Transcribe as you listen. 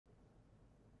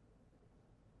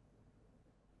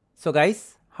So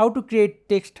guys, how to create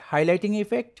text highlighting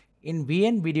effect in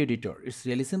VN Video Editor? It's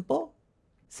really simple.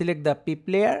 Select the PIP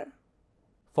layer,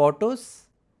 photos,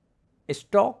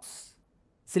 stocks,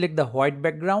 select the white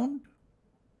background,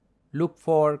 look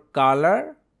for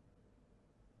color,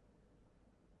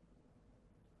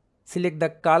 select the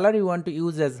color you want to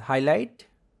use as highlight,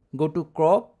 go to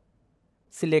crop,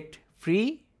 select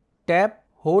free, tap,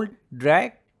 hold,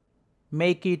 drag,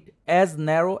 make it as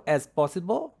narrow as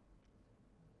possible,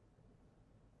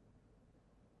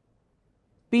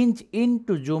 pinch in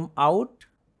to zoom out,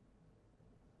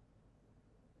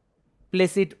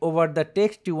 place it over the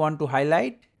text you want to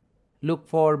highlight, look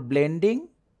for blending,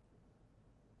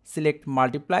 select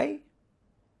multiply,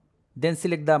 then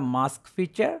select the mask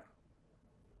feature,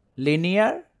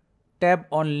 linear, tap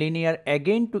on linear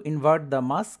again to invert the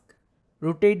mask,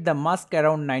 rotate the mask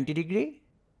around 90 degrees,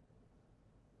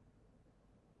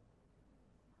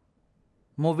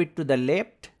 move it to the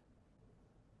left.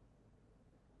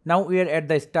 Now we are at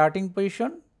the starting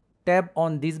position, tap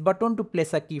on this button to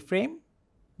place a keyframe,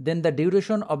 then the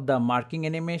duration of the marking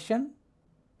animation,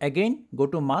 again go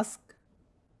to mask,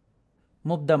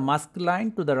 move the mask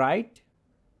line to the right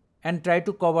and try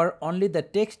to cover only the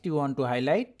text you want to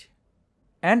highlight,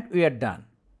 and we are done.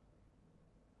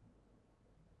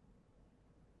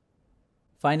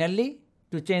 Finally,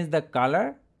 to change the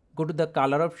color, go to the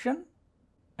color option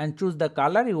and choose the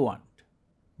color you want.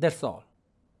 That's all.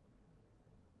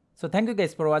 So thank you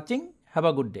guys for watching. Have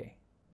a good day.